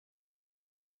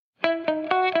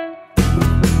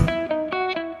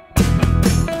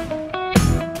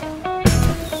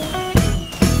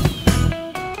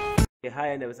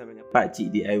Hai, anda bersama dengan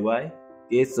Pakcik DIY.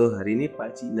 Okay, so hari ni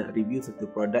Pakcik nak review satu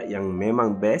produk yang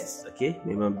memang best. Okay,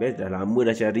 memang best, dah lama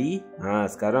dah cari.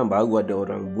 Sekarang baru ada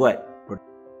orang buat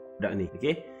produk ni.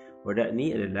 Okay, produk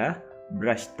ni adalah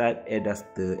brush type air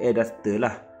duster. Air duster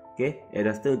lah. Okay, air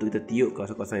duster untuk kita tiup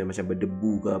kawasan-kawasan yang macam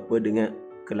berdebu ke apa dengan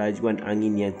kelajuan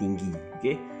angin yang tinggi.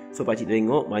 Okay, so Pakcik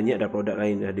tengok banyak dah produk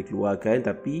lain dah dikeluarkan,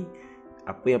 tapi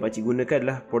apa yang Pakcik gunakan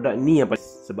adalah produk ni yang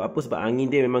sebab apa? Sebab angin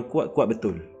dia memang kuat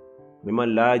betul.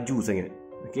 Memang laju sangat.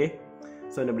 Okay,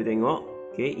 so anda boleh tengok.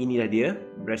 Okay, inilah dia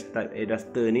brush type air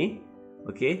duster ni.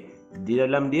 Okay, di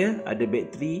dalam dia ada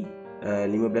bateri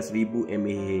 15,000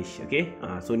 mAh. Okay,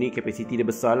 so ni kapasiti dia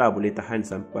besar lah, boleh tahan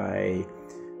sampai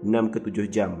 6 ke 7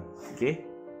 jam. Okay,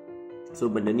 so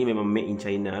benda ni memang made in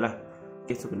China lah.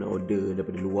 Okay, so kena order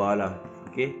daripada luar lah.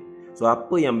 Okay, so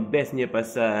apa yang bestnya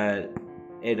pasal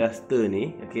air duster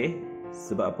ni? Okay,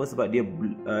 sebab apa? Sebab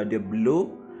dia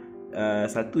blow.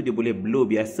 Satu, dia boleh blow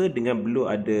biasa dengan blow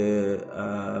ada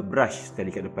brush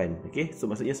sekali kat depan. Okay, so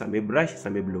maksudnya sambil brush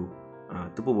sambil blow,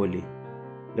 tu pun boleh.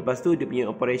 Lepas tu dia punya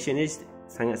operation ni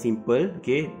sangat simple.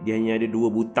 Okay, dia hanya ada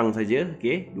 2 butang saja.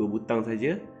 Okay, 2 butang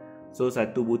saja. So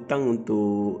satu butang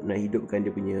untuk nak hidupkan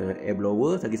dia punya air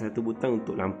blower, lagi satu butang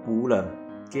untuk lampu lah.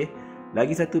 Okay,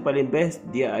 lagi satu paling best,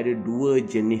 dia ada 2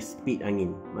 jenis speed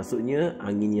angin. Maksudnya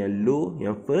angin yang low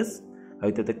yang first,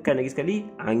 kalau kita tekan lagi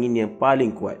sekali, angin yang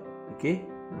paling kuat. Okay,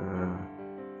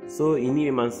 so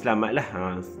ini memang selamat lah.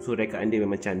 So rekaan dia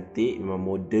memang cantik, memang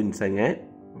modern sangat.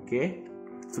 Okay,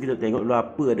 so kita tengok dulu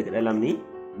apa ada kat dalam ni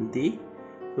nanti.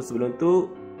 So sebelum tu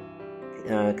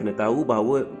kena tahu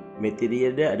bahawa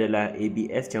material dia adalah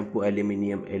ABS campur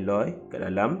aluminium alloy kat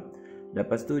dalam.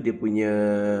 Lepas tu dia punya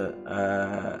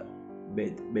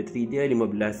bateri dia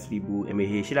 15,000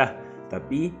 mAh lah,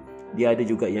 tapi dia ada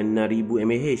juga yang 6,000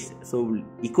 mAh. So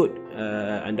ikut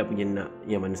anda punya nak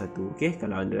yang mana satu. Okay,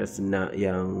 kalau anda rasa nak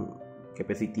yang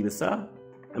kapasiti besar,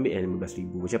 ambil yang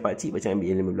 15,000. Macam Pakcik macam ambil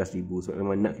yang 15,000 sebab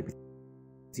memang nak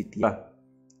kapasiti lah.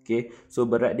 Okay, so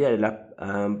berat dia adalah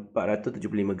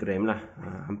 475 gram lah,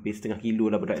 hampir setengah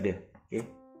kilo lah berat dia. Okay,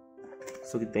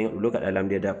 so kita tengok dulu kat dalam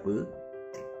dia ada apa.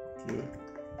 Okay,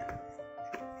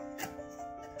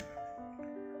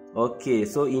 okay,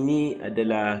 so ini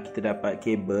adalah kita dapat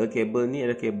kabel. Kabel ni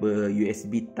adalah kabel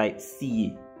USB type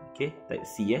C. Okay, type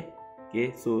C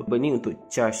Okay, so kabel ni untuk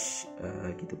charge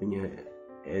kita punya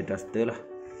air duster lah.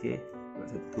 Okay,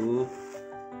 satu.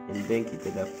 And then kita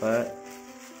dapat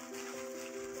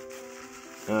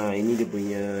ini dia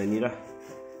punya ni lah.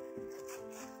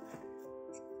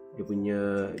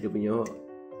 Dia punya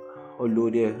hollow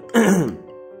dia.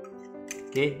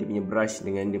 Okay, dia punya brush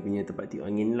dengan dia punya tempat tiup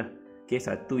angin lah. Okay,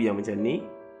 satu yang macam ni,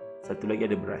 satu lagi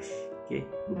ada brush. Okay,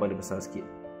 lubang dia besar sikit.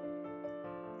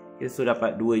 Okay, so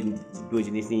dapat dua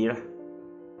jenis ni lah.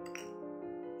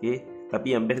 Okay,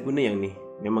 tapi yang best guna yang ni.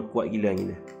 Memang kuat gila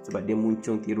angin dia, sebab dia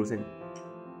muncung tirus kan.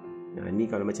 Ni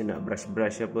kalau macam nak brush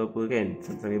apa-apa kan,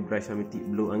 sambil brush sambil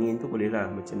blow angin tu boleh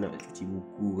lah, macam nak cuci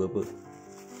buku ke apa.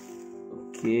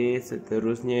 Okay,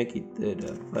 seterusnya kita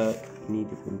dapat ni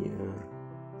dia punya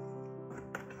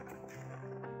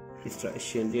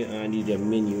instruction dia. Ni dia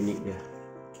main unit dia.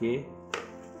 Okay,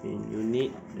 main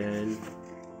unit, dan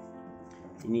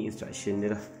ini instruction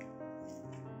dia lah.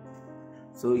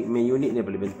 So main unit ni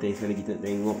boleh penting sekali, kita nak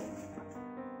tengok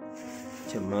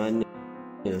macam mana.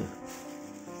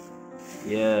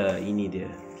 Ya, ini dia.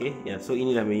 Okay, ya, so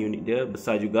inilah main unit dia,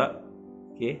 besar juga.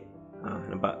 Okay,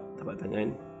 nampak tapak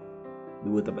tangan,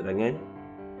 2 tapak tangan.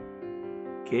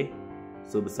 Okay,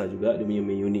 so besar juga dia punya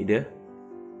main unit dia.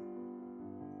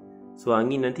 So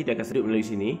angin nanti dia akan sedut melalui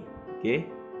sini. Okay,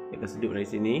 dia akan sedut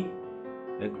melalui sini,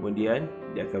 dan kemudian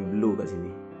dia akan blow kat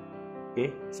sini.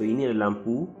 Okay, so ini adalah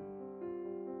lampu.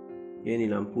 Okay, ini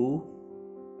lampu.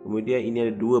 Kemudian ini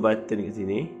ada 2 button kat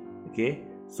sini. Okay,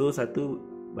 so satu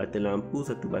button lampu,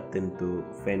 satu button untuk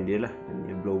fan dia lah,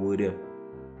 dan blower dia.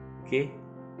 Okay,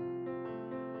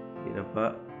 okay,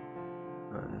 nampak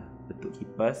bentuk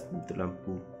kipas, bentuk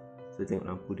lampu. So tengok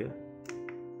lampu dia.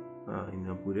 Ini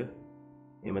lampu dia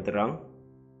memang terang.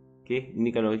 Okay,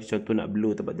 ini kalau contoh nak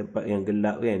blow tempat-tempat yang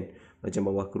gelap kan, macam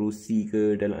bawah kerusi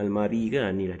ke dalam almari ke,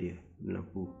 inilah dia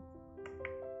lampu.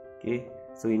 Okay,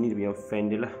 so ini dia punya fan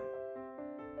dia lah.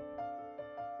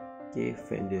 Okay,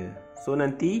 fan dia. So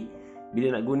nanti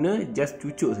bila nak guna, just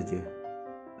cucuk saja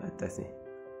atas ni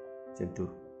macam tu,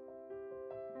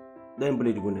 dan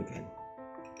boleh digunakan.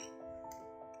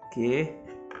 Okay,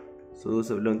 so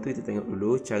sebelum tu kita tengok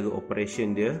dulu cara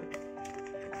operation dia.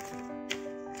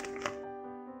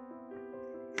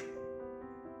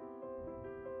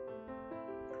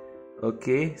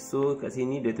 Okay, so kat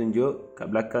sini dia tunjuk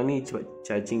kat belakang ni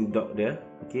charging dock dia.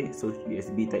 Okay, so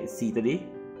USB type C tadi.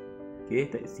 Okay,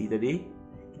 type C tadi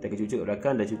kita akan cucuk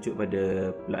belakang dan cucuk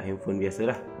pada plug handphone biasa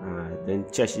lah. Dan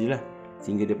charge je lah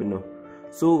sehingga dia penuh.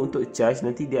 So untuk charge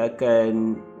nanti dia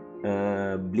akan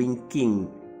blinking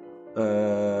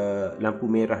lampu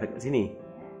merah dekat sini.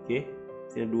 Okay,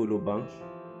 sini ada 2 lubang.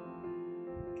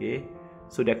 Okay,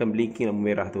 so dia akan blinking lampu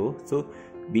merah tu. So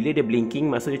bila dia blinking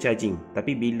maksudnya charging.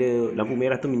 Tapi bila lampu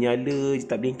merah tu menyala je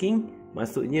tak blinking,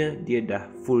 maksudnya dia dah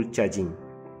full charging.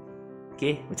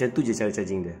 Okay, macam tu je cara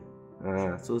charging dia.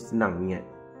 So senang ingat.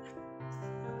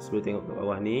 Sebelum tengok kat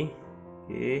bawah ni.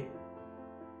 Okay,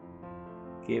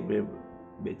 okay,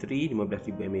 bateri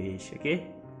 15,000 mAh. Okay,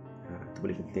 tu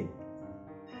boleh penting.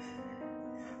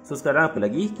 So sekarang apa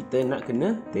lagi? Kita nak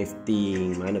kena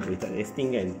testing. Mana boleh tak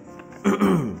testing kan?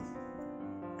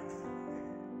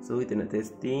 So kita nak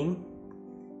testing,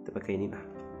 kita pakai ni lah.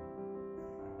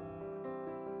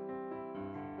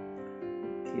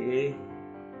 Okay,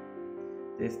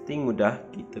 testing mudah.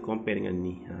 Kita compare dengan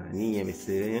ni. Ni yang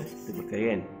biasanya kita pakai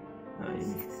kan.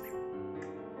 Ini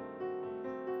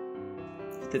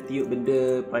kita tiup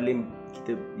benda paling,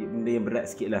 kita tiup benda yang berat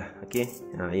sikit lah. Okay,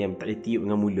 yang tak boleh tiup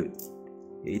dengan mulut,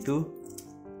 iaitu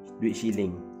duit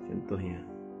shilling contohnya.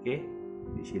 Okay,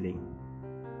 duit shilling.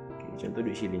 Okay, contoh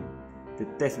duit shilling. Kita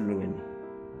test dulu dengan ni.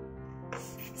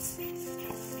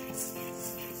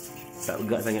 Tak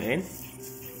begak sangat kan?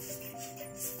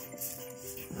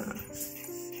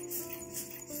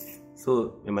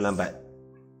 So memang lambat.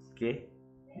 Okay,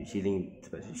 shilling,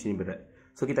 sebab shilling berat.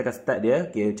 So kita akan start dia.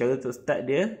 Okay, cara untuk start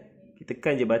dia, kita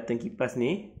tekan je button kipas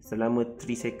ni selama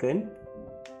 3 second.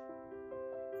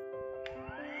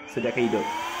 So dia akan hidup.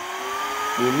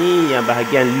 Ini yang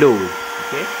bahagian low.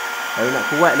 Okay, kalau nak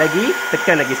kuat lagi,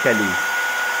 tekan lagi sekali.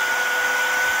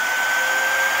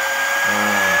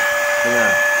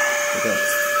 Dengar. Betul.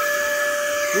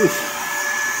 Ush.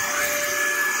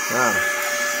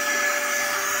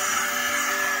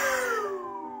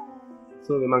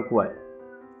 So memang kuat.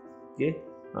 Okay,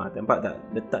 nampak tak?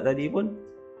 Letak tadi pun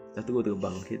dah terus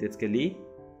terbang. Okay, sekali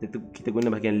kita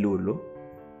guna bahagian low dulu.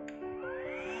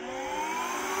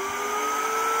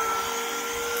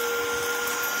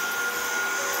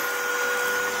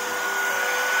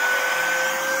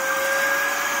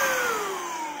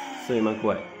 So memang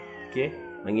kuat. Okay,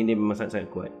 angin dia memang sangat-sangat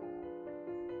kuat.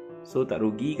 So tak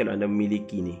rugi kalau anda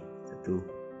memiliki ni satu.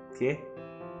 Okay,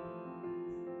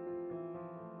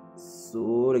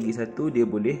 so lagi satu dia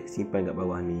boleh simpan kat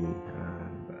bawah ni.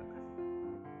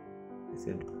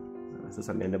 So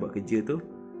sambil anda buat kerja tu,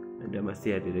 anda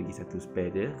masih ada lagi satu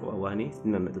spare dia kat bawah ni.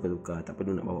 Senang nak tukar-tukar, tak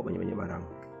perlu nak bawa banyak-banyak barang.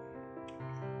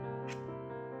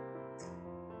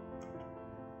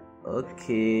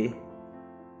 Okay,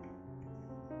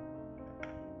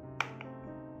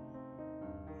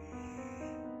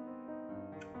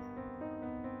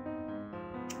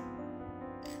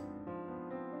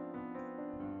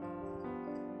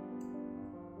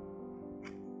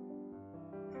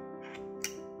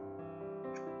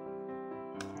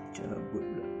 cabut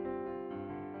pula.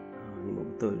 Ni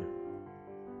betul.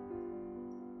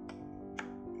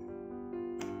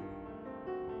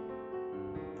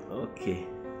 Okey,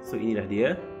 so inilah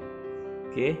dia.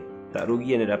 Okey, tak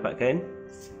rugi anda dapatkan.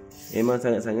 Memang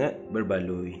sangat-sangat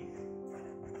berbaloi.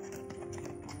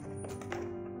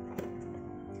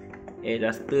 Air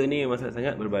duster ni memang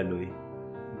sangat-sangat berbaloi.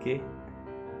 Okey,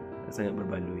 sangat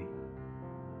berbaloi.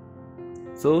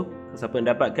 So siapa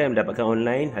yang mendapatkan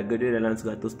online, harga dia dalam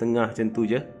 100.5 macam tu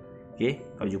je. Okay,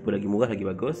 kalau jumpa lagi murah lagi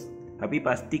bagus. Tapi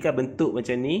pastikan bentuk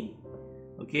macam ni.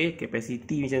 Okay,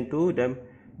 capacity macam tu, dan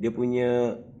dia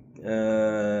punya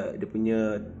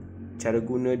cara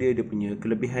guna dia punya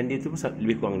kelebihan dia tu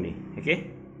lebih kurang ni.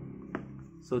 Okay,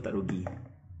 so tak rugi.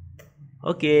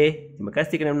 Okay, terima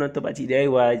kasih kerana menonton Pakcik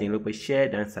DIY. Jangan lupa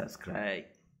share dan subscribe.